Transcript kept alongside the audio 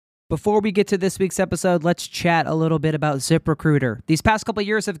Before we get to this week's episode, let's chat a little bit about ZipRecruiter. These past couple of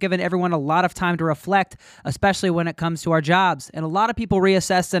years have given everyone a lot of time to reflect, especially when it comes to our jobs. And a lot of people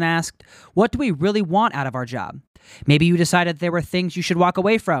reassessed and asked, what do we really want out of our job? Maybe you decided there were things you should walk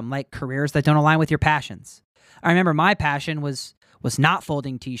away from, like careers that don't align with your passions. I remember my passion was not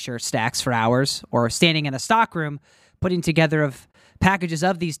folding t-shirt stacks for hours or standing in a stockroom putting together of packages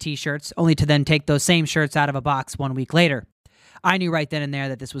of these t-shirts only to then take those same shirts out of a box 1 week later. I knew right then and there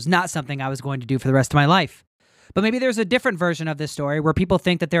that this was not something I was going to do for the rest of my life. But maybe there's a different version of this story where people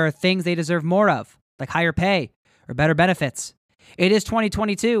think that there are things they deserve more of, like higher pay or better benefits. It is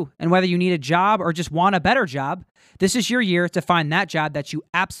 2022, and whether you need a job or just want a better job, this is your year to find that job that you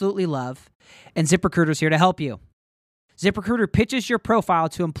absolutely love, and ZipRecruiter's here to help you. ZipRecruiter pitches your profile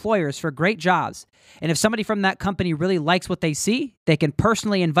to employers for great jobs, and if somebody from that company really likes what they see, they can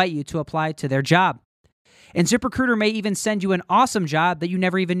personally invite you to apply to their job. And ZipRecruiter may even send you an awesome job that you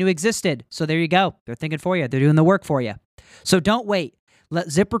never even knew existed. So there you go. They're thinking for you. They're doing the work for you. So don't wait. Let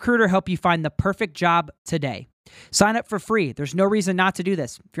ZipRecruiter help you find the perfect job today. Sign up for free. There's no reason not to do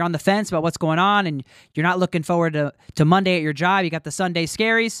this. If you're on the fence about what's going on and you're not looking forward to Monday at your job, you got the Sunday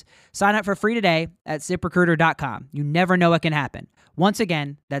scaries, sign up for free today at ZipRecruiter.com. You never know what can happen. Once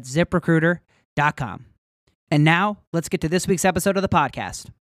again, that's ZipRecruiter.com. And now, let's get to this week's episode of the podcast.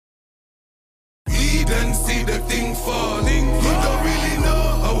 Then see the thing fall. You don't really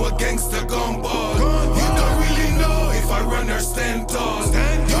know how a gangster gone ball. You don't really know if I run or stand tall. You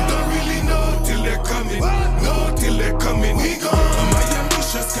don't really know till they're coming. No, till they're coming. We gone. Am I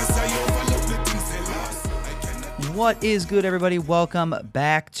ambitious cause I overlook the things they lost? What is good, everybody? Welcome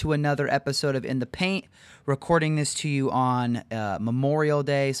back to another episode of In the Paint. Recording this to you on Memorial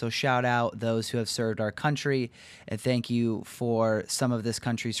Day, so shout out those who have served our country, and thank you for some of this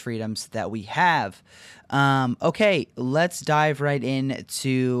country's freedoms that we have. Okay, let's dive right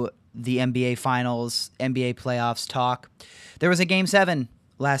into the NBA Finals, NBA playoffs talk. There was a Game 7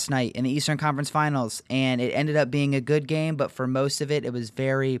 last night in the Eastern Conference Finals, and it ended up being a good game, but for most of it, it was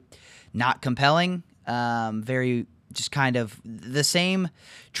very not compelling, very just kind of the same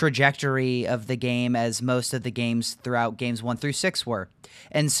trajectory of the game as most of the games throughout games 1 through 6 were.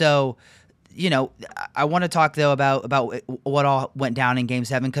 And so, you know, I want to talk though about what all went down in game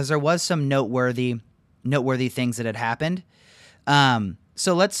 7, because there was some noteworthy things that had happened.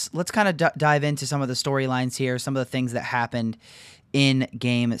 So let's kind of dive into some of the storylines here, some of the things that happened in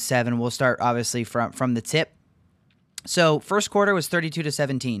game 7. We'll start obviously from the tip. So first quarter was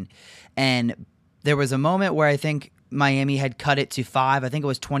 32-17, and there was a moment where I think Miami had cut it to 5. I think it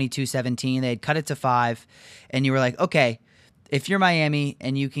was 22-17. They had cut it to 5, and you were like, okay, if you're Miami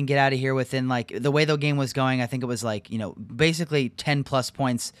and you can get out of here within, like, the way the game was going, I think it was like, you know, basically 10-plus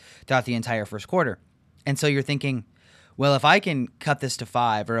points throughout the entire first quarter. And so you're thinking, well, if I can cut this to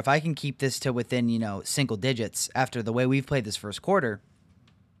 5, or if I can keep this to within, you know, single digits after the way we've played this first quarter,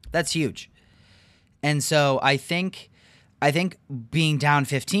 that's huge. And so I think being down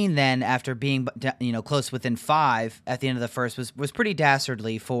 15 then after being, you know, close within 5 at the end of the first was pretty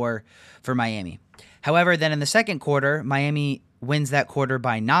dastardly for Miami. However, then in the second quarter, Miami wins that quarter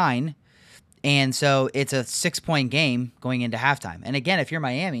by 9, and so it's a 6-point game going into halftime. And again, if you're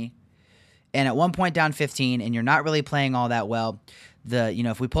Miami and at one point down 15 and you're not really playing all that well,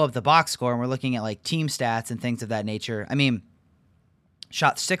 if we pull up the box score and we're looking at like team stats and things of that nature, I mean,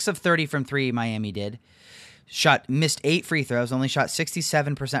 shot 6 of 30 from 3, Miami did. Missed 8 free throws, only shot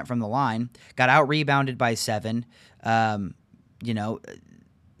 67% from the line, got out-rebounded by 7.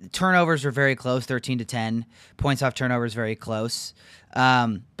 Turnovers were very close, 13-10. Points off turnovers, very close.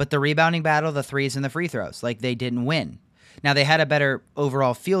 But the rebounding battle, the threes and the free throws, like, they didn't win. Now, they had a better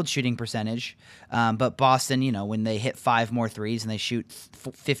overall field shooting percentage, but Boston, you know, when they hit 5 more threes and they shoot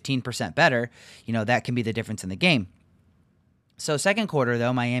 15% better, you know, that can be the difference in the game. So second quarter,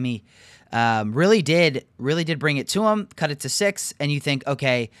 though, Miami really did bring it to them, cut it to 6, and you think,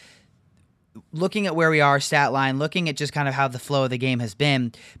 okay, looking at where we are, stat line, looking at just kind of how the flow of the game has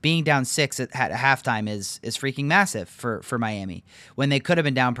been, being down 6 at halftime is freaking massive for Miami, when they could have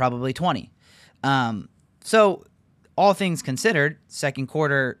been down probably 20. So all things considered, second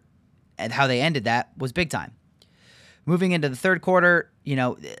quarter and how they ended that was big time. Moving into the third quarter, you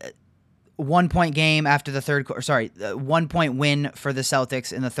know, 1-point game after the third quarter. 1-point win for the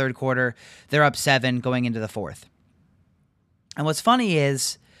Celtics in the third quarter. They're up 7 going into the fourth. And what's funny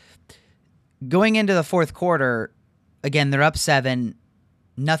is, going into the fourth quarter, again, they're up 7.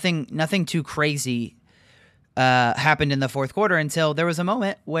 Nothing too crazy happened in the fourth quarter until there was a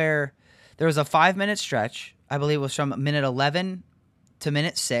moment where there was a 5-minute stretch. I believe it was from minute 11 to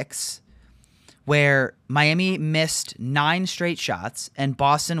minute 6, where Miami missed 9 straight shots and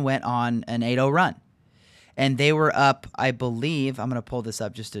Boston went on an 8-0 run. And they were up, I believe, I'm going to pull this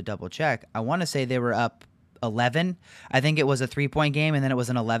up just to double check. I want to say they were up 11. I think it was a 3-point game, and then it was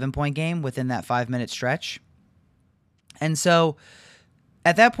an 11-point game within that 5-minute stretch. And so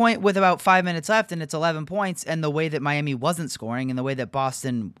at that point, with about 5 minutes left and it's 11 points, and the way that Miami wasn't scoring and the way that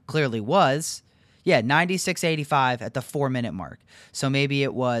Boston clearly was, 96-85 at the 4-minute mark. So maybe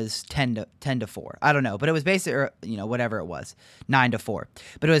it was 10 to 4. I don't know, but it was basically, or, whatever it was, 9 to 4.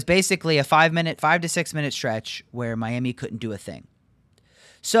 But it was basically a 5 to 6 minute stretch where Miami couldn't do a thing.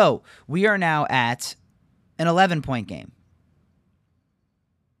 So we are now at an 11-point game.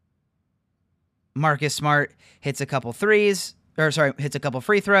 Marcus Smart hits a couple hits a couple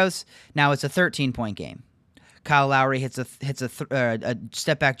free throws. Now it's a 13-point game. Kyle Lowry hits a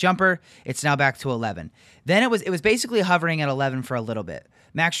step back jumper. It's now back to 11. Then it was basically hovering at 11 for a little bit.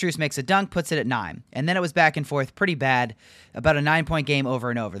 Max Strus makes a dunk, puts it at 9. And then it was back and forth pretty bad. About a 9-point game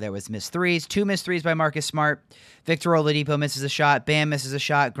over and over. There was missed threes, 2 missed threes by Marcus Smart. Victor Oladipo misses a shot. Bam misses a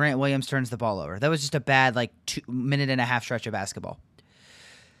shot. Grant Williams turns the ball over. That was just a bad 2.5-minute stretch of basketball.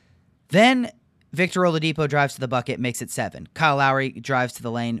 Then Victor Oladipo drives to the bucket, makes it 7. Kyle Lowry drives to the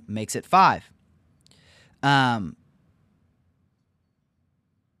lane, makes it 5.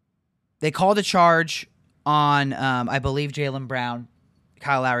 They called a charge on, I believe, Jaylen Brown.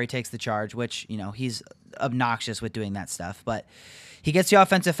 Kyle Lowry takes the charge, which, he's obnoxious with doing that stuff. But he gets the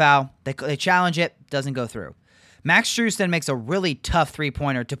offensive foul. They challenge it. Doesn't go through. Max Strus then makes a really tough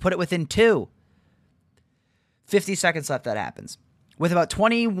three-pointer to put it within 2. 50 seconds left, that happens. With about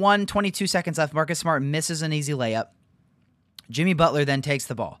 22 seconds left, Marcus Smart misses an easy layup. Jimmy Butler then takes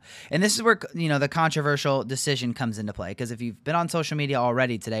the ball. And this is where, the controversial decision comes into play. Because if you've been on social media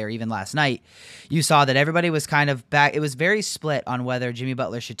already today or even last night, you saw that everybody was kind of back. It was very split on whether Jimmy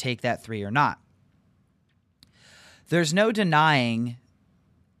Butler should take that 3 or not. There's no denying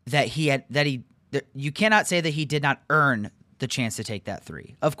that you cannot say that he did not earn the chance to take that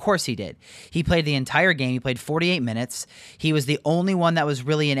 3. Of course he did. He played the entire game. He played 48 minutes. He was the only one that was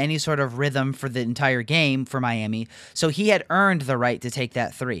really in any sort of rhythm for the entire game for Miami. So he had earned the right to take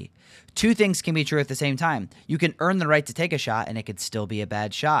that 3. 2 things can be true at the same time. You can earn the right to take a shot, and it could still be a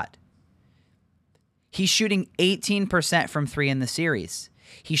bad shot. He's shooting 18% from 3 in the series.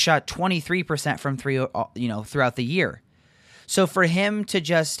 He shot 23% from 3, throughout the year. So for him to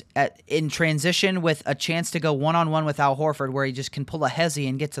just, in transition with a chance to go one-on-one with Al Horford where he just can pull a hezzy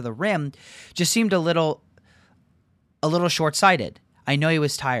and get to the rim, just seemed a little short-sighted. I know he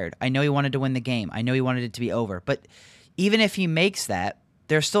was tired. I know he wanted to win the game. I know he wanted it to be over. But even if he makes that,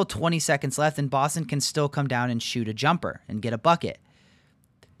 there's still 20 seconds left, and Boston can still come down and shoot a jumper and get a bucket.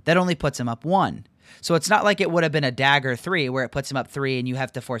 That only puts him up 1. So it's not like it would have been a dagger 3 where it puts him up 3 and you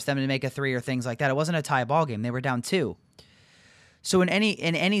have to force them to make a 3 or things like that. It wasn't a tie ball game. They were down 2. So in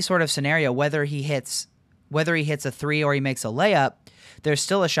any sort of scenario, whether he hits a 3 or he makes a layup, there's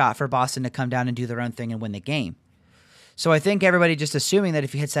still a shot for Boston to come down and do their own thing and win the game. So I think everybody just assuming that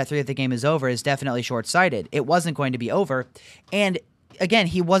if he hits that 3 that the game is over is definitely short-sighted. It wasn't going to be over. And again,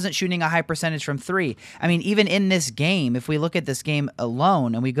 he wasn't shooting a high percentage from 3. I mean, even in this game, if we look at this game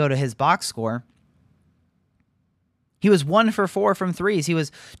alone and we go to his box score, he was 1 for 4 from threes. He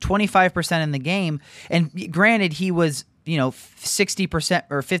was 25% in the game. And granted, he was 60%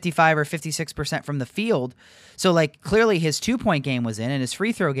 or 55 or 56% from the field. So clearly his 2-point game was in and his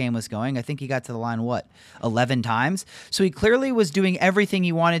free throw game was going. I think he got to the line, 11 times. So he clearly was doing everything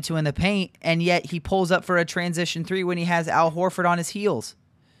he wanted to in the paint, and yet he pulls up for a transition 3 when he has Al Horford on his heels.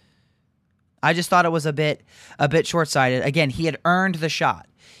 I just thought it was a bit short-sighted. Again, he had earned the shot.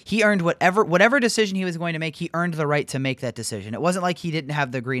 He earned whatever decision he was going to make, he earned the right to make that decision. It wasn't like he didn't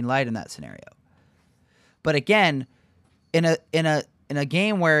have the green light in that scenario. But again, in a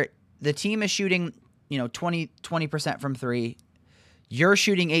game where the team is shooting, 20% from 3, you're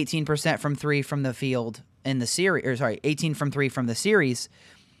shooting 18% from 3 from the field in the series, 18 from 3 from the series.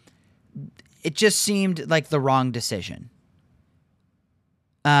 It just seemed like the wrong decision.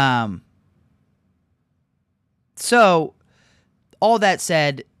 So all that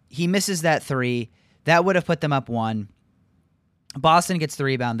said, he misses that 3. That would have put them up 1. Boston gets the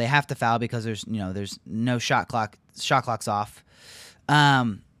rebound. They have to foul because there's no shot clock's off.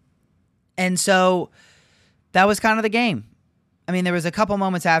 And so that was kind of the game. I mean, there was a couple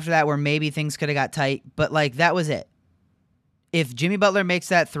moments after that where maybe things could have got tight, but that was it. If Jimmy Butler makes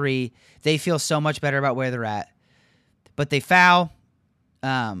that 3, they feel so much better about where they're at. But they foul.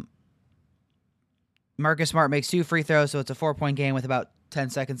 Marcus Smart makes 2 free throws, so it's a 4-point game with about 10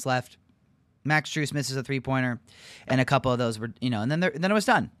 seconds left. Max Strus misses a 3-pointer, and a couple of those were, and then it was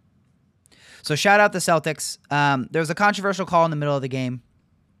done. So shout out the Celtics. There was a controversial call in the middle of the game.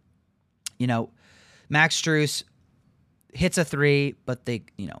 Max Strus hits a three, but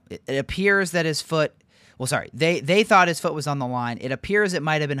it appears that his foot, they thought his foot was on the line. It appears it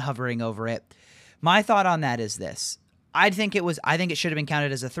might have been hovering over it. My thought on that is this. I think it should have been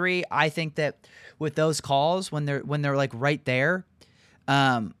counted as a three. I think that with those calls, when they're like right there,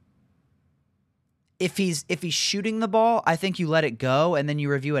 if he's shooting the ball, I think you let it go and then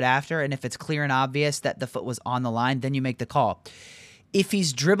you review it after. And if it's clear and obvious that the foot was on the line, then you make the call. If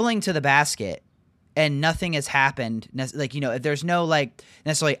he's dribbling to the basket and nothing has happened, if there's no like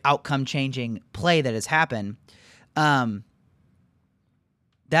necessarily outcome changing play that has happened, that's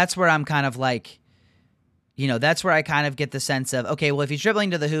where I'm kind of like, that's where I kind of get the sense of, okay, well, if he's dribbling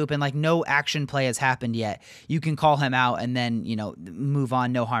to the hoop and like no action play has happened yet, you can call him out and then, move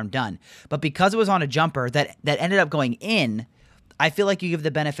on, no harm done. But because it was on a jumper that ended up going in, I feel like you give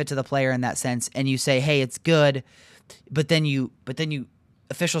the benefit to the player in that sense and you say, hey, it's good, but then you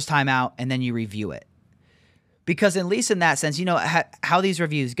officials timeout and then you review it. Because at least in that sense, how these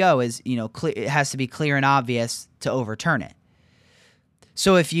reviews go is, it has to be clear and obvious to overturn it.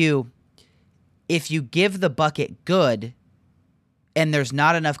 So if you give the bucket good and there's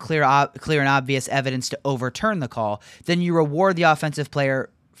not enough clear and obvious evidence to overturn the call, then you reward the offensive player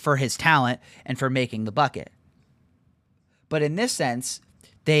for his talent and for making the bucket. But in this sense,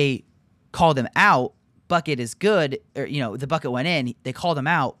 they called him out. Bucket is good, or the bucket went in. They called him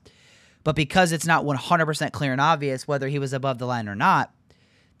out. But because it's not 100% clear and obvious whether he was above the line or not,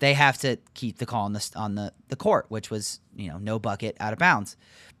 they have to keep the call on the court, which was, no bucket, out of bounds.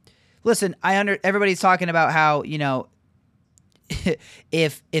 Listen, everybody's talking about how,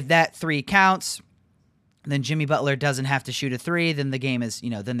 if that three counts, then Jimmy Butler doesn't have to shoot a three, then the game is,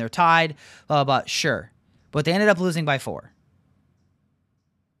 then they're tied, blah, blah, blah. Sure. But they ended up losing by 4.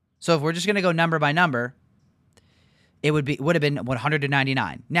 So if we're just going to go number by number, it would have been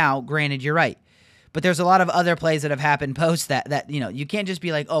 100-99. Now, granted, you're right. But there's a lot of other plays that have happened post that you can't just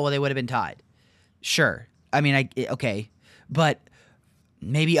be like, oh, well, they would have been tied. Sure. I mean, okay. But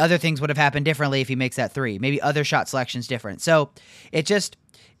maybe other things would have happened differently if he makes that three. Maybe other shot selection's different. So it just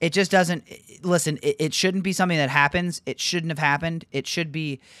doesn't, listen, it shouldn't be something that happens. It shouldn't have happened. It should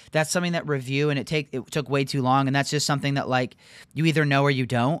be, that's something that review, and it took way too long. And that's just something that like you either know or you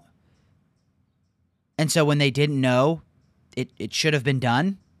don't. And so when they didn't know, it should have been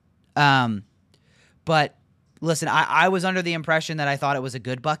done. But listen, I was under the impression that I thought it was a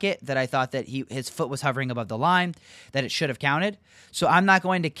good bucket, that I thought that his foot was hovering above the line, that it should have counted. So I'm not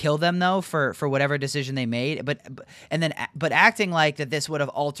going to kill them though for whatever decision they made. But acting like that this would have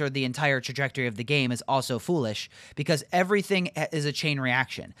altered the entire trajectory of the game is also foolish, because everything is a chain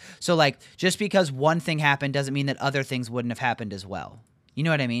reaction. So like just because one thing happened doesn't mean that other things wouldn't have happened as well. You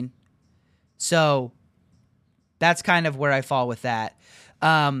know what I mean? So that's kind of where I fall with that.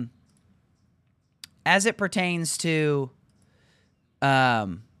 As it pertains to, as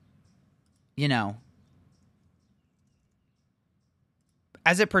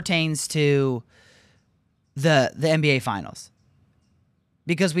it pertains to the NBA Finals,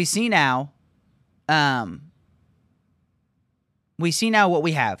 because we see now what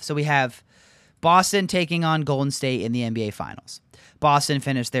we have. So we have Boston taking on Golden State in the NBA Finals. Boston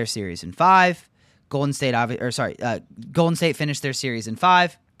finished their series in 5. Golden State finished their series in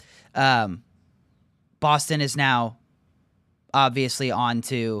 5. Boston is now obviously on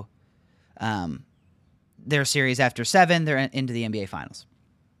to their series after 7. They're into the NBA Finals.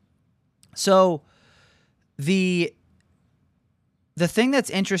 So the thing that's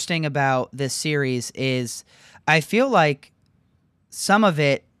interesting about this series is I feel like some of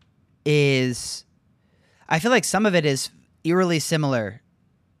it is eerily similar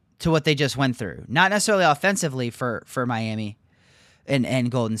to what they just went through. Not necessarily offensively for Miami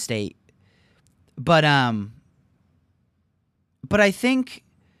and Golden State. But I think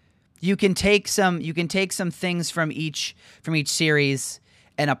you can take some things from each series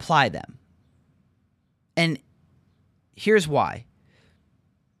and apply them. And here's why.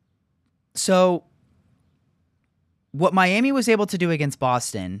 So what Miami was able to do against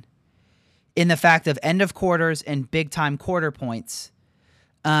Boston in the fact of end of quarters and big time quarter points,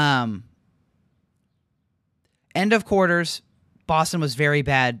 end of quarters, Boston was very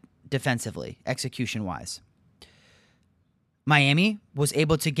bad defensively, execution-wise. Miami was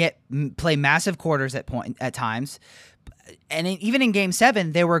able to play massive quarters at times, and even in Game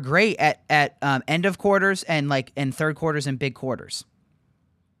 7, they were great at end of quarters and third quarters and big quarters.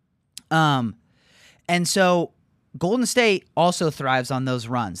 And so Golden State also thrives on those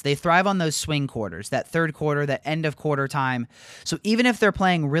runs. They thrive on those swing quarters, that third quarter, that end of quarter time. So even if they're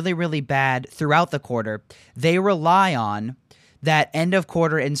playing really, really bad throughout the quarter, they rely on that end of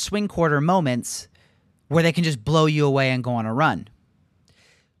quarter and swing quarter moments where they can just blow you away and go on a run.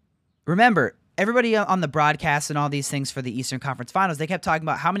 Remember, everybody on the broadcast and all these things for the Eastern Conference Finals, they kept talking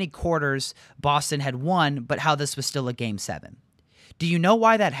about how many quarters Boston had won, but how this was still a Game 7. Do you know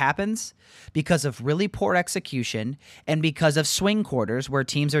why that happens? Because of really poor execution and because of swing quarters where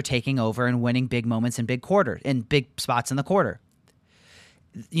teams are taking over and winning big moments in big spots in the quarter.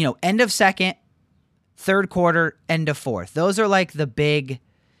 End of second, third quarter, end of fourth. Those are like the big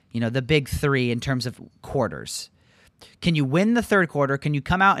three in terms of quarters. Can you win the third quarter? Can you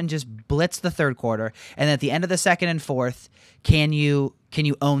come out and just blitz the third quarter? And at the end of the second and fourth, can you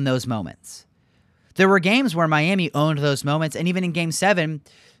own those moments? There were games where Miami owned those moments, and even in Game 7,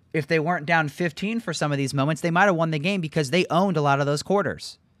 if they weren't down 15 for some of these moments, they might have won the game because they owned a lot of those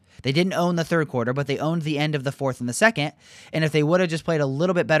quarters. They didn't own the third quarter, but they owned the end of the fourth and the second, and if they would have just played a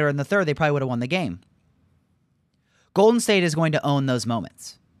little bit better in the third, they probably would have won the game. Golden State is going to own those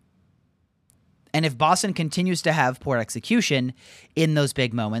moments. And if Boston continues to have poor execution in those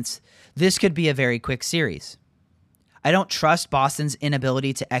big moments, this could be a very quick series. I don't trust Boston's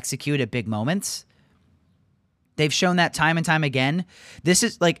inability to execute at big moments. They've shown that time and time again. This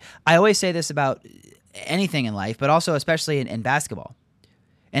is I always say this about anything in life, but also especially in basketball.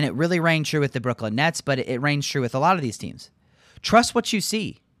 And it really rang true with the Brooklyn Nets, but it rings true with a lot of these teams. Trust what you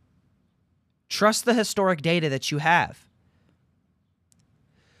see. Trust the historic data that you have.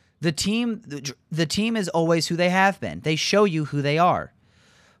 The team is always who they have been. They show you who they are.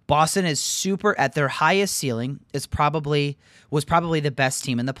 Boston is super at their highest ceiling. Was probably the best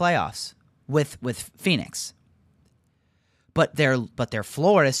team in the playoffs with Phoenix. But their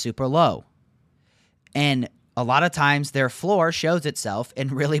floor is super low. And a lot of times their floor shows itself in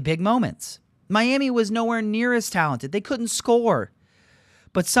really big moments. Miami was nowhere near as talented. They couldn't score.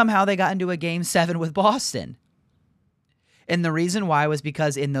 But somehow they got into a Game 7 with Boston. And the reason why was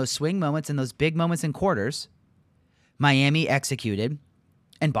because in those swing moments, in those big moments in quarters, Miami executed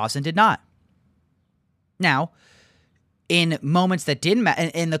and Boston did not. Now, in moments that didn't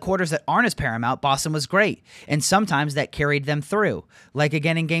matter, in the quarters that aren't as paramount, Boston was great. And sometimes that carried them through, like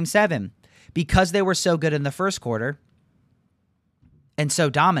again in Game 7. Because they were so good in the first quarter and so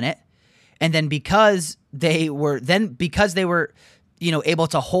dominant, and then because they were able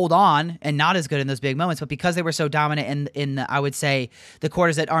to hold on and not as good in those big moments, but because they were so dominant in I would say the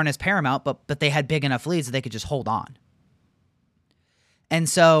quarters that aren't as paramount, but they had big enough leads that they could just hold on. And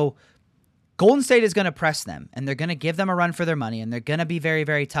so Golden State is going to press them, and they're going to give them a run for their money, and they're going to be very,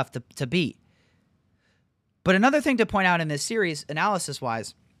 very tough to beat. But another thing to point out in this series,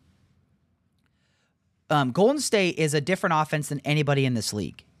 analysis-wise, Golden State is a different offense than anybody in this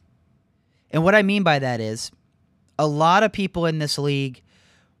league. And what I mean by that is a lot of people in this league,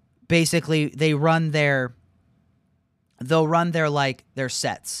 basically, they'll run their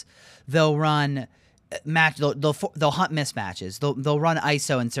sets. They'll run they'll hunt mismatches. They'll run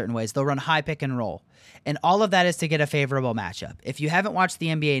ISO in certain ways. They'll run high pick and roll. And all of that is to get a favorable matchup. If you haven't watched the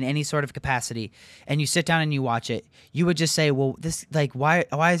NBA in any sort of capacity and you sit down and you watch it, you would just say, well, this why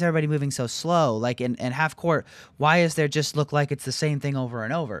is everybody moving so slow? Like in half court, why is there just look like it's the same thing over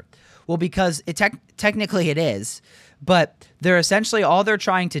and over? Well, because technically it is, but they're essentially all they're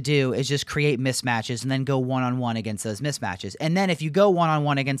trying to do is just create mismatches and then go one-on-one against those mismatches. And then if you go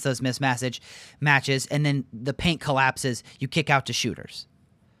one-on-one against those matches and then the paint collapses, you kick out to shooters.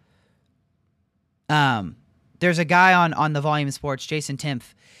 There's a guy on the Volume Sports, Jason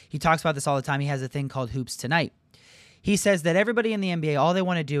Timpf. He talks about this all the time. He has a thing called Hoops Tonight. He says that everybody in the NBA, all they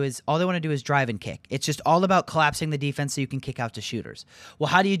want to do is drive and kick. It's just all about collapsing the defense so you can kick out to shooters. Well,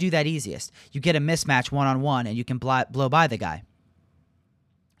 how do you do that easiest? You get a mismatch one-on-one and you can blow by the guy.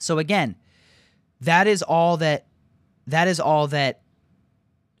 So again, that is all that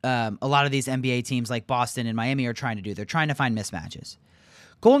a lot of these NBA teams like Boston and Miami are trying to do. They're trying to find mismatches.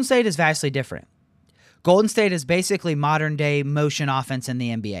 Golden State is vastly different. Golden State is basically modern-day motion offense in the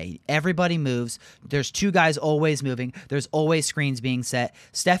NBA. Everybody moves. There's two guys always moving. There's always screens being set.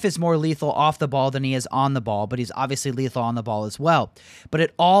 Steph is more lethal off the ball than he is on the ball, but he's obviously lethal on the ball as well. But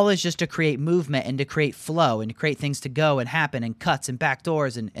it all is just to create movement and to create flow and to create things to go and happen and cuts and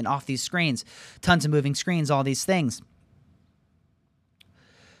backdoors and off these screens. Tons of moving screens, all these things.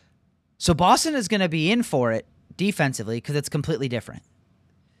 So Boston is going to be in for it defensively because it's completely different.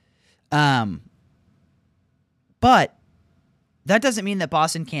 But that doesn't mean that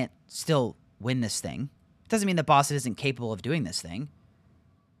Boston can't still win this thing. It doesn't mean that Boston isn't capable of doing this thing.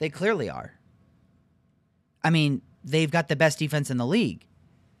 They clearly are. I mean, they've got the best defense in the league,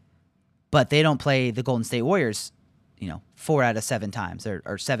 but they don't play the Golden State Warriors, 4 out of 7 times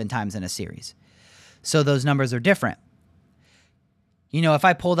or 7 times in a series. So those numbers are different. If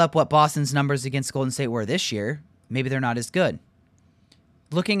I pulled up what Boston's numbers against Golden State were this year, maybe they're not as good.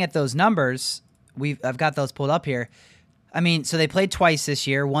 Looking at those numbers, I've got those pulled up here. I mean, so they played twice this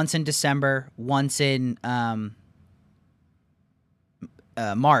year, once in December, once in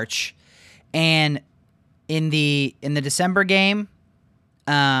March. And in the December game,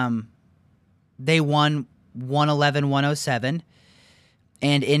 they won 111-107.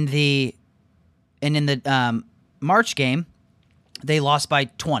 And in the March game, they lost by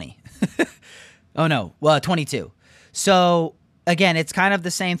 20. Oh no, well, 22. So again, it's kind of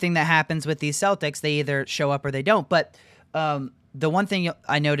the same thing that happens with these Celtics. They either show up or they don't. But the one thing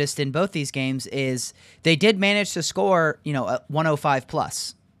I noticed in both these games is they did manage to score, 105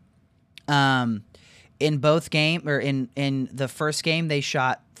 plus. In both in the first game, they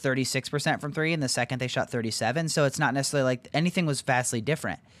shot 36% from 3. In the second, they shot 37. So it's not necessarily like anything was vastly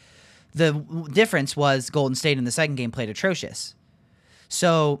different. The difference was Golden State in the second game played atrocious.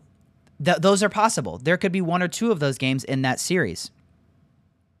 So those are possible. There could be 1 or 2 of those games in that series.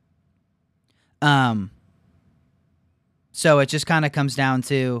 So it just kind of comes down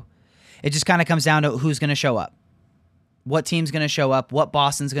to who's going to show up. What team's going to show up, what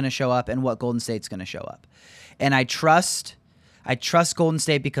Boston's going to show up, and what Golden State's going to show up. And I trust Golden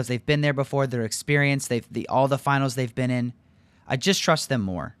State because they've been there before, they're experienced, all the finals they've been in. I just trust them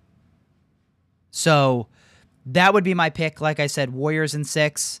more. So that would be my pick. Like I said, Warriors in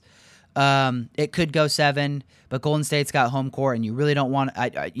 6. It could go 7, but Golden State's got home court, and you really don't want.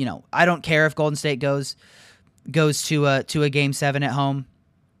 I don't care if Golden State goes to a game 7 at home.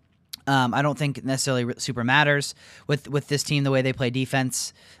 I don't think it necessarily super matters with this team, the way they play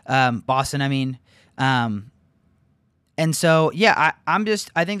defense. Boston, I mean. And so, yeah,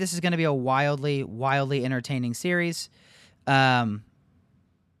 I think this is going to be a wildly, wildly entertaining series. But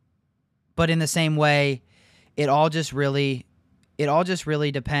in the same way, it all just really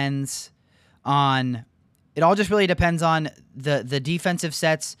depends on the defensive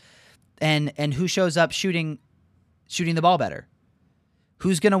sets and who shows up shooting the ball better.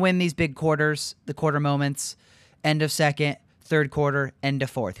 Who's going to win these big quarters, the quarter moments, end of second, third quarter, end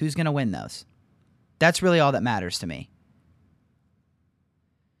of fourth? Who's going to win those? That's really all that matters to me.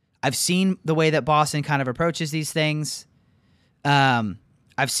 I've seen the way that Boston kind of approaches these things. I've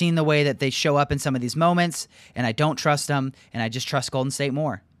seen the way that they show up in some of these moments, and I don't trust them, and I just trust Golden State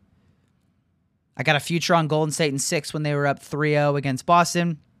more. I got a future on Golden State in 6 when they were up 3-0 against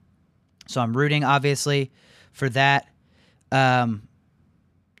Boston, so I'm rooting, obviously, for that.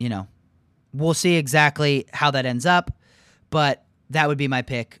 We'll see exactly how that ends up, but that would be my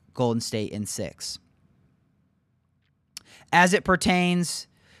pick, Golden State in 6. As it pertains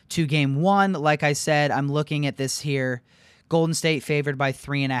to Game 1, like I said, I'm looking at this here. Golden State favored by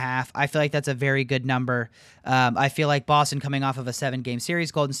 3.5. I feel like that's a very good number. I feel like Boston coming off of a 7-game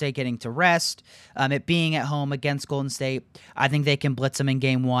series, Golden State getting to rest, it being at home against Golden State, I think they can blitz them in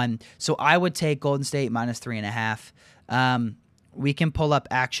Game 1. So I would take Golden State minus 3.5. We can pull up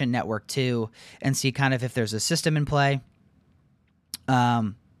Action Network 2 and see kind of if there's a system in play.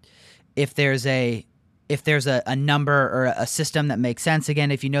 If there's a number or a system that makes sense.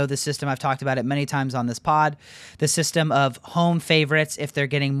 Again, if you know the system, I've talked about it many times on this pod, the system of home favorites, if they're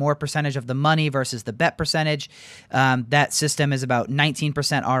getting more percentage of the money versus the bet percentage, that system is about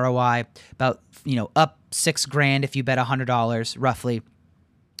 19% ROI, about, up $6,000 if you bet $100 roughly.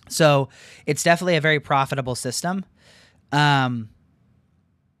 So it's definitely a very profitable system. I'm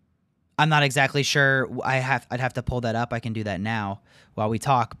not exactly sure. I'd have to pull that up. I can do that now while we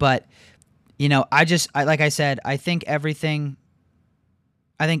talk, but like I said, I think everything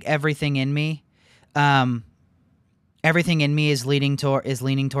in me, is leaning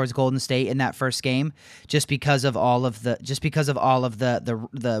towards Golden State in that first game, just because of all of the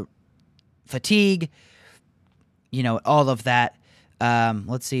fatigue, all of that.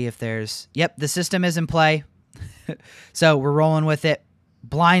 Let's see if there's, the system is in play. So we're rolling with it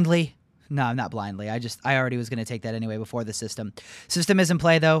blindly. No, not blindly. I already was going to take that anyway before the system. System is in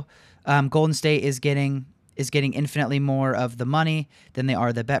play though. Golden State is getting infinitely more of the money than they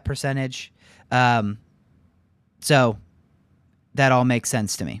are the bet percentage. So that all makes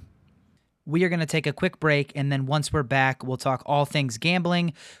sense to me. We are going to take a quick break, and then once we're back, we'll talk all things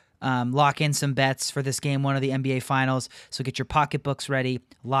gambling, lock in some bets for this Game 1 of the NBA Finals. So get your pocketbooks ready,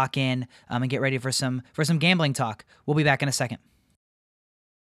 lock in, and get ready for some gambling talk. We'll be back in a second.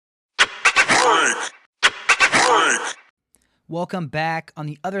 Welcome back. On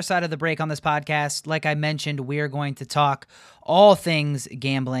the other side of the break on this podcast, like I mentioned, we are going to talk all things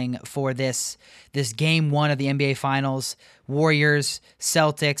gambling for this game one of the NBA Finals. Warriors,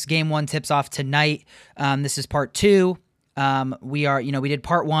 Celtics. Game one tips off tonight. This is part two. We did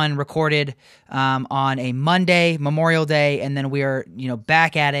part one recorded on a Monday, Memorial Day, and then we are,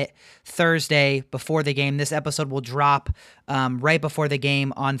 back at it Thursday before the game. This episode will drop right before the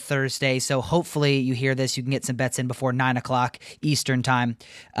game on Thursday. So hopefully you hear this. You can get some bets in before 9 o'clock Eastern time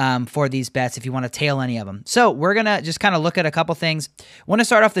for these bets if you want to tail any of them. So we're going to just kind of look at a couple things. I want to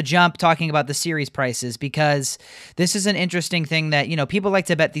start off the jump talking about the series prices because this is an interesting thing that, people like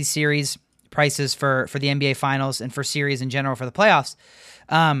to bet these series prices for the NBA Finals and for series in general for the playoffs.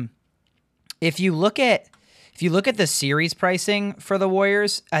 If you look at the series pricing for the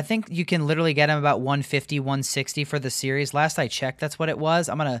Warriors, I think you can literally get them about 150, 160 for the series. Last I checked, that's what it was.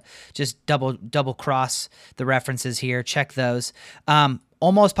 I'm gonna just double cross the references here, check those.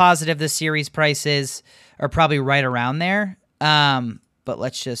 Almost positive the series prices are probably right around there. But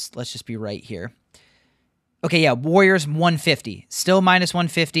let's just be right here. Okay, yeah, Warriors 150, still minus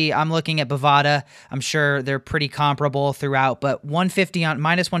 150. I'm looking at Bovada. I'm sure they're pretty comparable throughout, but minus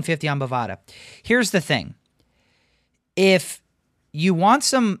 150 on Bovada. Here's the thing. If you want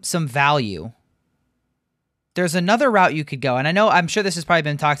some value, there's another route you could go. And I'm sure this has probably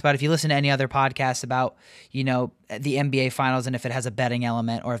been talked about if you listen to any other podcasts about, the NBA Finals and if it has a betting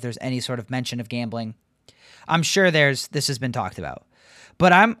element or if there's any sort of mention of gambling. I'm sure this has been talked about.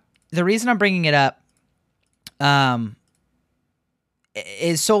 But the reason I'm bringing it up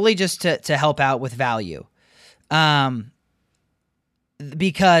is solely just to help out with value.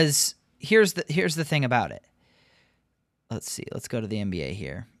 Because here's the thing about it. Let's see. Let's go to the NBA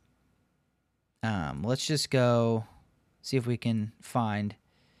here. Let's just go see if we can find,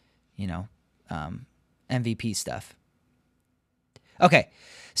 MVP stuff. Okay.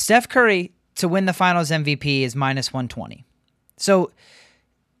 Steph Curry to win the Finals MVP is minus 120. So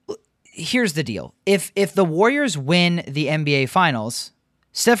here's the deal. If the Warriors win the NBA Finals,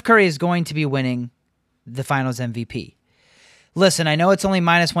 Steph Curry is going to be winning the Finals MVP. Listen, I know it's only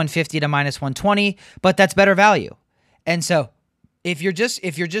minus 150 to minus 120, but that's better value. And so if your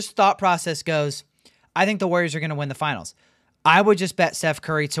just thought process goes, I think the Warriors are going to win the Finals, I would just bet Steph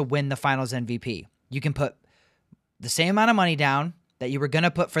Curry to win the Finals MVP. You can put the same amount of money down that you were going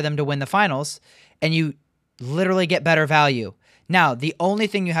to put for them to win the Finals, and you literally get better value. Now, the only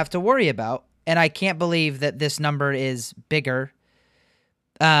thing you have to worry about, and I can't believe that this number is bigger,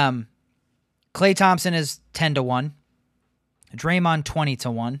 Klay Thompson is 10-1, Draymond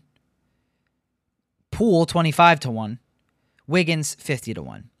 20-1, Poole 25-1, Wiggins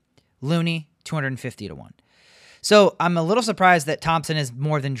 50-1, Looney 250-1. So I'm a little surprised that Thompson is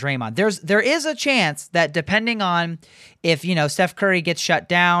more than Draymond. There is a chance that depending on if, Steph Curry gets shut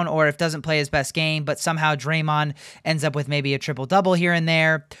down or if doesn't play his best game, but somehow Draymond ends up with maybe a triple-double here and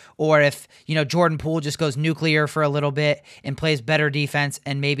there, or if, Jordan Poole just goes nuclear for a little bit and plays better defense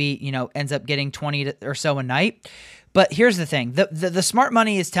and maybe, ends up getting 20 or so a night. But here's the thing. The smart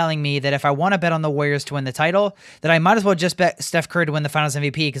money is telling me that if I want to bet on the Warriors to win the title, that I might as well just bet Steph Curry to win the Finals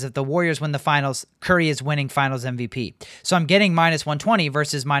MVP, because if the Warriors win the Finals, Curry is winning Finals MVP. So I'm getting minus 120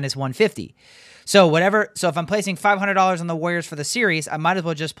 versus minus 150. So if I'm placing $500 on the Warriors for the series, I might as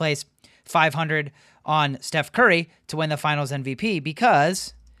well just place $500 on Steph Curry to win the Finals MVP,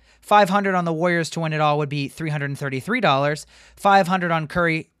 because $500 on the Warriors to win it all would be $333. $500 on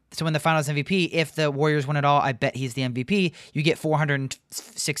Curry to win the Finals MVP. If the Warriors win it all, I bet he's the MVP. You get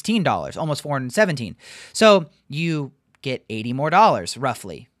 $416, almost $417. So you get $80 more,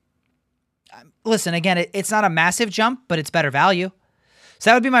 roughly. Listen, again, it's not a massive jump, but it's better value. So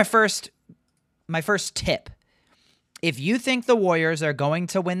that would be my first tip. If you think the Warriors are going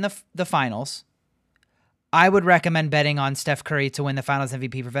to win the Finals, I would recommend betting on Steph Curry to win the Finals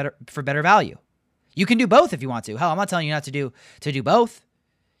MVP for better value. You can do both if you want to. Hell, I'm not telling you not to do both.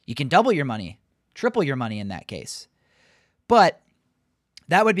 You can double your money, triple your money in that case. But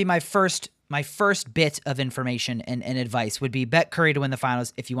that would be my first bit of information and advice would be bet Curry to win the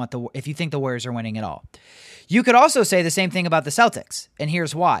Finals if you think the Warriors are winning it all. You could also say the same thing about the Celtics, and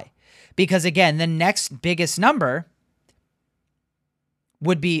here's why. Because again, the next biggest number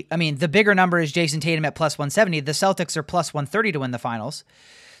would be, the bigger number is Jason Tatum at plus 170. The Celtics are plus 130 to win the Finals.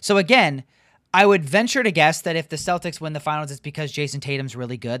 So again, I would venture to guess that if the Celtics win the Finals, it's because Jason Tatum's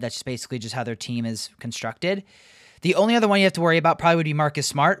really good. That's basically just how their team is constructed. The only other one you have to worry about probably would be Marcus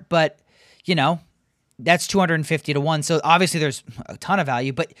Smart, but, that's 250-1. So obviously there's a ton of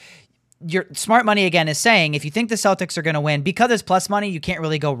value, but your smart money, again, is saying if you think the Celtics are going to win, because it's plus money, you can't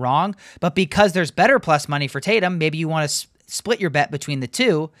really go wrong. But because there's better plus money for Tatum, maybe you want to split your bet between the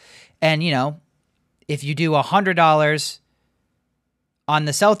two. And, if you do $100 on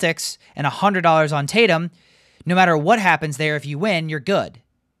the Celtics and $100 on Tatum, no matter what happens there, if you win, you're good.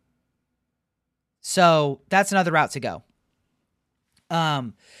 So that's another route to go.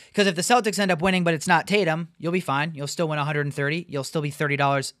 Because if the Celtics end up winning, but it's not Tatum, you'll be fine. You'll still win 130. You'll still be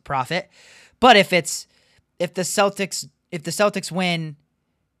 $30 profit. But if the Celtics win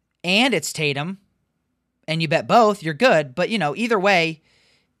and it's Tatum and you bet both, you're good. But either way,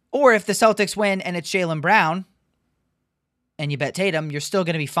 or if the Celtics win and it's Jaylen Brown and you bet Tatum, you're still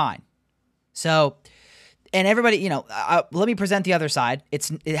going to be fine. So, and everybody, let me present the other side.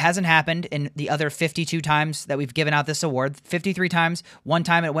 It hasn't happened in the other 52 times that we've given out this award. 53 times. One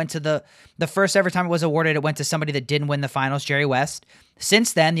time it went to the first ever time it was awarded, it went to somebody that didn't win the finals, Jerry West.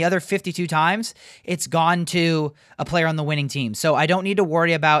 Since then, the other 52 times, it's gone to a player on the winning team. So I don't need to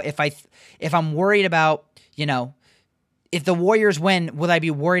worry about if I'm worried about, if the Warriors win, will I be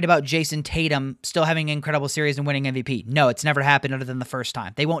worried about Jason Tatum still having an incredible series and winning MVP? No, it's never happened other than the first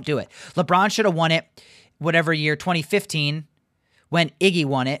time. They won't do it. LeBron should have won it whatever year, 2015, when Iggy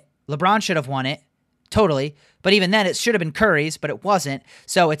won it. LeBron should have won it, totally. But even then, it should have been Curry's, but it wasn't.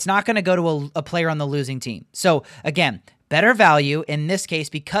 So it's not going to go to a player on the losing team. So again, better value in this case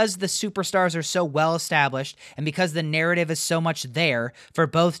because the superstars are so well established and because the narrative is so much there for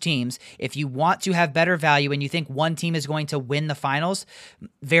both teams. If you want to have better value and you think one team is going to win the finals,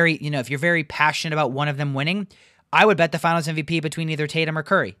 if you're very passionate about one of them winning, I would bet the finals MVP between either Tatum or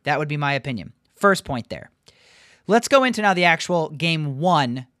Curry. That would be my opinion. First point there. Let's go into now the actual game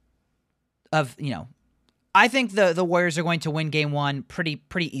one of, I think the Warriors are going to win game one pretty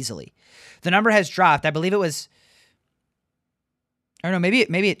easily. The number has dropped. I believe it was, or no, maybe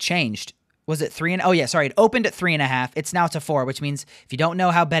it changed. Was it 3? Oh yeah, sorry. It opened at 3.5. It's now to 4, which means if you don't know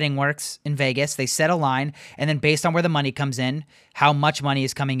how betting works in Vegas, they set a line, and then based on where the money comes in, how much money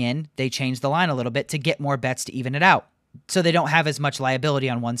is coming in, they change the line a little bit to get more bets to even it out, so they don't have as much liability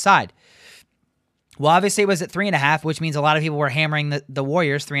on one side. Well, obviously it was at 3.5, which means a lot of people were hammering the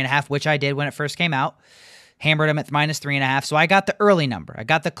Warriors 3.5, which I did when it first came out. Hammered them at -3.5. So I got the early number. I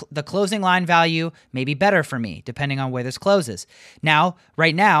got the closing line value, maybe better for me, depending on where this closes. Now,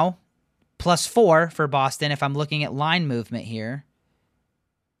 right now, +4 for Boston, if I'm looking at line movement here.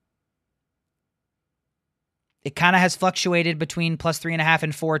 It kind of has fluctuated between +3.5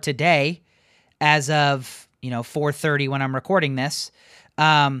 and 4 today as of, 4:30 when I'm recording this.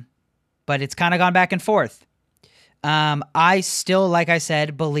 But it's kind of gone back and forth. I still, like I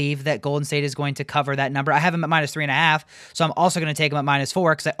said, believe that Golden State is going to cover that number. I have them at -3.5, so I'm also going to take them at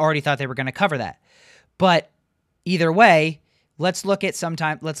 -4 because I already thought they were going to cover that. But either way, let's look at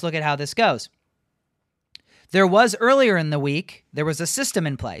how this goes. There was earlier in the week, there was a system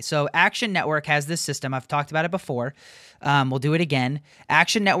in play. So Action Network has this system. I've talked about it before. We'll do it again.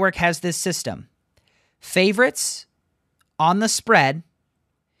 Action Network has this system. Favorites on the spread,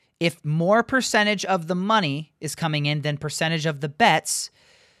 if more percentage of the money is coming in than percentage of the bets,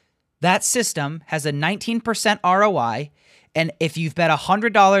 that system has a 19% ROI. And if you've bet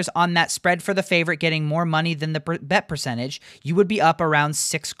 $100 on that spread for the favorite getting more money than the bet percentage, you would be up around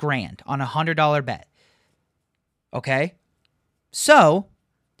 $6,000 on a $100 bet. Okay? So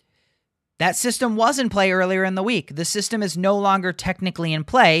that system was in play earlier in the week. The system is no longer technically in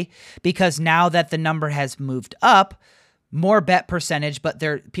play because now that the number has moved up, more bet percentage, but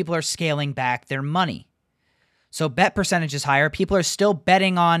people are scaling back their money. So bet percentage is higher. People are still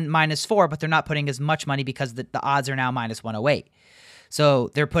betting on -4, but they're not putting as much money because the odds are now -108. So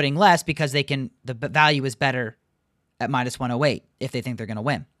they're putting less because the value is better at -108 if they think they're going to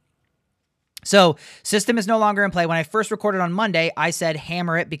win. So system is no longer in play. When I first recorded on Monday, I said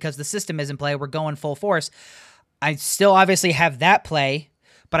hammer it because the system is in play. We're going full force. I still obviously have that play,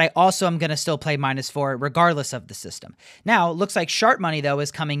 but I also am going to still play -4 regardless of the system. Now, it looks like sharp money, though,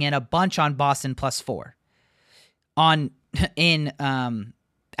 is coming in a bunch on Boston +4. In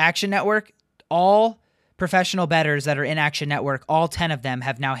Action Network, all professional bettors that are in Action Network, all 10 of them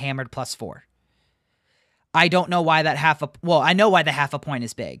have now hammered +4. I don't know why that I know why the half a point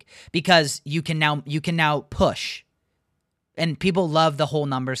is big, because you can now push. And people love the whole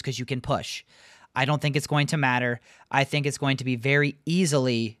numbers because you can push. I don't think it's going to matter. I think it's going to be very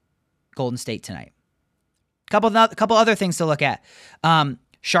easily Golden State tonight. Couple other things to look at.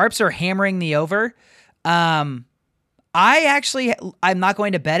 Sharps are hammering the over. I'm not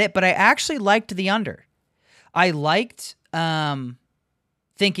going to bet it, but I actually liked the under. I liked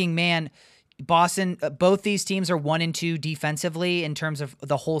thinking, man, Boston, both these teams are 1 and 2 defensively in terms of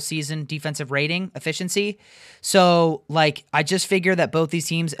the whole season defensive rating efficiency. So, like, I just figure that both these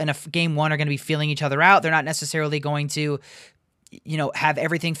teams in game 1 are going to be feeling each other out. They're not necessarily going to, have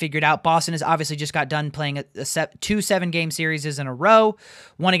everything figured out. Boston has obviously just got done playing 2 7-game series in a row,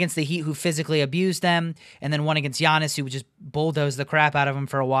 one against the Heat, who physically abused them, and then one against Giannis, who just bulldozed the crap out of them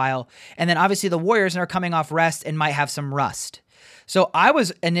for a while. And then obviously the Warriors are coming off rest and might have some rust. So I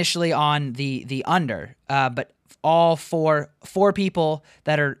was initially on the under, but all four people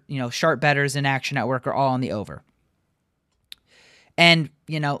that are, sharp bettors in Action Network are all on the over. And,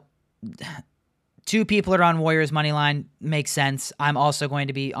 2 people are on Warriors money line. Makes sense. I'm also going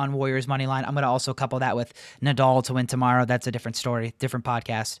to be on Warriors money line. I'm going to also couple that with Nadal to win tomorrow. That's a different story, different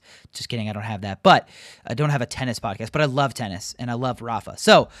podcast. Just kidding. I don't have that, but I don't have a tennis podcast, but I love tennis and I love Rafa.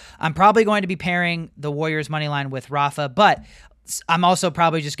 So I'm probably going to be pairing the Warriors money line with Rafa, but I'm also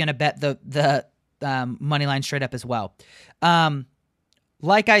probably just going to bet the money line straight up as well.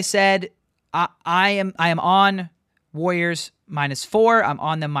 Like I said, I am on Warriors -4. I'm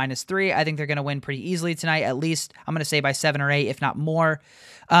on them -3. I think they're going to win pretty easily tonight. At least I'm going to say by 7 or 8, if not more.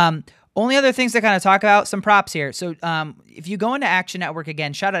 Only other things to kind of talk about, some props here. So if you go into Action Network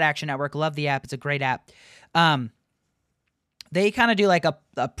again, shout out Action Network. Love the app. It's a great app. They kind of do like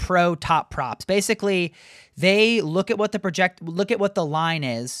a pro top props. Basically, they look at what the line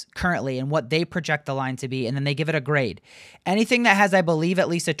is currently and what they project the line to be, and then they give it a grade. Anything that has, I believe, at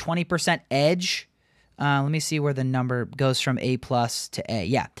least a 20% edge. Let me see where the number goes from A+ to A.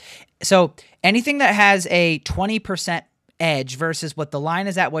 Yeah. So anything that has a 20% edge versus what the line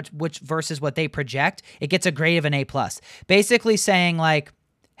is at, which versus what they project, it gets a grade of an A+. Basically saying like,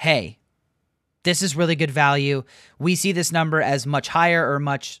 hey, this is really good value. We see this number as much higher or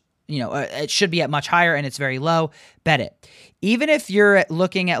much, it should be at much higher and it's very low. Bet it. Even if you're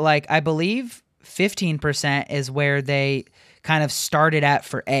looking at like, I believe 15% is where they kind of started at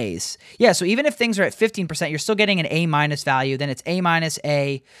for A's. Yeah, so even if things are at 15%, you're still getting an A- value. Then it's A-,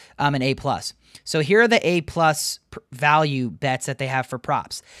 A, and A+. So here are the A+ value bets that they have for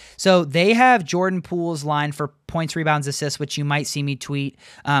props. So they have Jordan Poole's line for points, rebounds, assists, which you might see me tweet,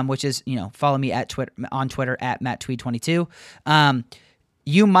 which is, follow me on Twitter at MattTweed22.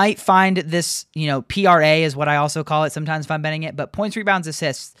 You might find this, PRA is what I also call it sometimes if I'm betting it, but points, rebounds,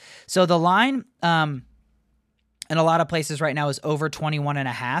 assists. So the line in a lot of places right now is over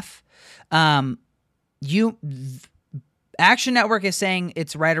 21.5. Action Network is saying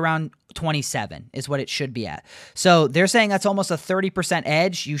it's right around 27 is what it should be at. So they're saying that's almost a 30%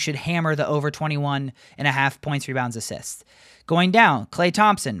 edge. You should hammer the over 21.5 points, rebounds, assists. Going down, Klay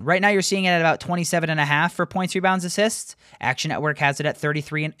Thompson. Right now you're seeing it at about 27.5 for points, rebounds, assists. Action Network has it at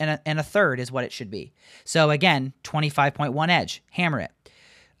 33 and a third is what it should be. So again, 25.1 edge. Hammer it.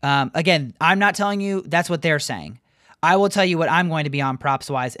 Again, I'm not telling you that's what they're saying. I will tell you what I'm going to be on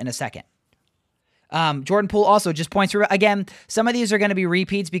props-wise in a second. Jordan Poole also just points. Again, some of these are going to be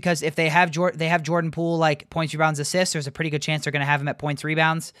repeats because if they have Jordan Poole like points, rebounds, assists, there's a pretty good chance they're going to have him at points,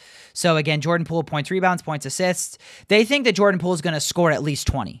 rebounds. So again, Jordan Poole, points, rebounds, points, assists. They think that Jordan Poole is going to score at least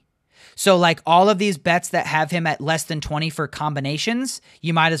 20. So like all of these bets that have him at less than 20 for combinations,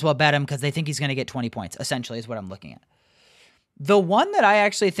 you might as well bet him because they think he's going to get 20 points, essentially is what I'm looking at. The one that I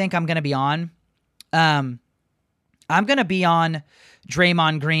actually think I'm going to be on, I'm going to be on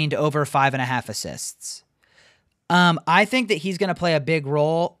Draymond Green to over 5.5 assists. I think that he's going to play a big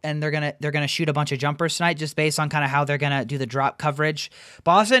role, and they're gonna shoot a bunch of jumpers tonight, just based on kind of how they're going to do the drop coverage.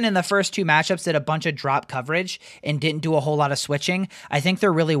 Boston in the first 2 matchups did a bunch of drop coverage and didn't do a whole lot of switching. I think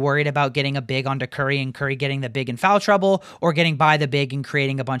they're really worried about getting a big onto Curry and Curry getting the big in foul trouble or getting by the big and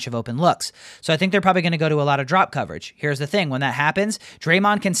creating a bunch of open looks. So I think they're probably going to go to a lot of drop coverage. Here's the thing: when that happens,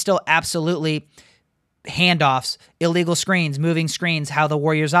 Draymond can still absolutely handoffs, illegal screens, moving screens, how the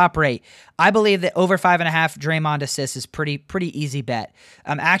Warriors operate. I believe that over 5.5 Draymond assists is pretty easy bet.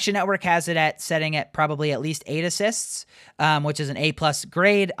 Action Network has it setting at probably at least 8 assists, which is an A+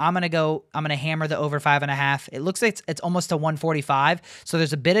 grade. I'm gonna hammer the over 5.5. It looks like it's almost a 145, so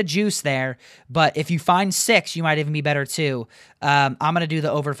there's a bit of juice there. But if you find 6, you might even be better too. I'm gonna do the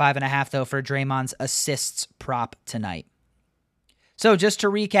over 5.5 though for Draymond's assists prop tonight. So just to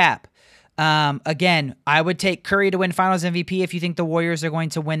recap. Again, I would take Curry to win Finals MVP if you think the Warriors are going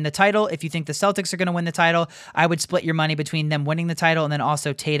to win the title. If you think the Celtics are going to win the title, I would split your money between them winning the title and then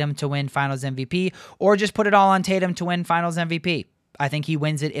also Tatum to win Finals MVP, or just put it all on Tatum to win Finals MVP. I think he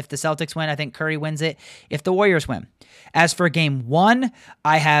wins it if the Celtics win. I think Curry wins it if the Warriors win. As for game 1,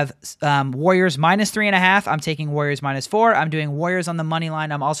 I have Warriors -3.5. I'm taking Warriors -4. I'm doing Warriors on the money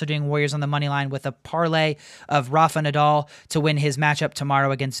line. I'm also doing Warriors on the money line with a parlay of Rafa Nadal to win his matchup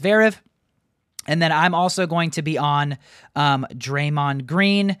tomorrow against Zverev. And then I'm also going to be on Draymond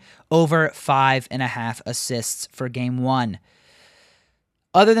Green over 5.5 assists for game 1.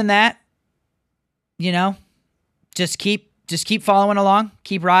 Other than that, just keep following along,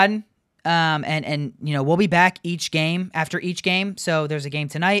 keep riding. And we'll be back after each game. So there's a game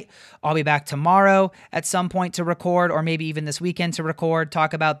tonight. I'll be back tomorrow at some point to record, or maybe even this weekend to record,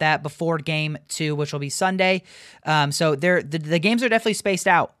 talk about that before game 2, which will be Sunday. So the games are definitely spaced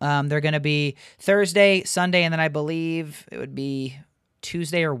out. They're going to be Thursday, Sunday, and then I believe it would be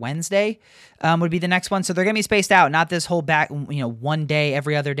Tuesday or Wednesday would be the next one. So they're going to be spaced out, not this whole back, one day,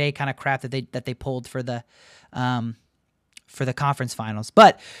 every other day kind of crap that they pulled for the conference finals.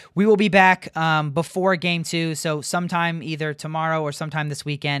 But we will be back before game 2. So sometime either tomorrow or sometime this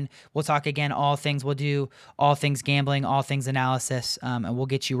weekend, we'll talk again, we'll do all things gambling, all things analysis, and we'll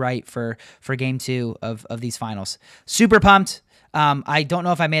get you right for game 2 of these finals. Super pumped. I don't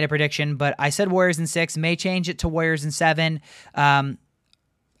know if I made a prediction, but I said Warriors in 6, may change it to Warriors in 7.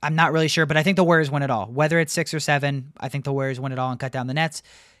 I'm not really sure, but I think the Warriors win it all. Whether it's 6 or 7, I think the Warriors win it all and cut down the nets.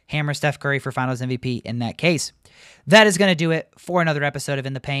 Hammer Steph Curry for Finals MVP in that case. That is going to do it for another episode of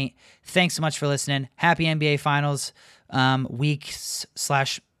In the Paint. Thanks so much for listening. Happy NBA Finals weeks /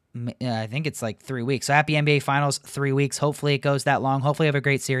 I think it's like 3 weeks. So happy NBA Finals 3 weeks. Hopefully it goes that long. Hopefully you have a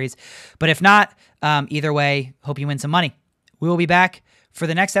great series. But if not, either way, hope you win some money. We will be back for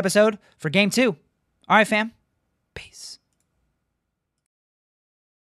the next episode for Game 2. All right, fam. Peace.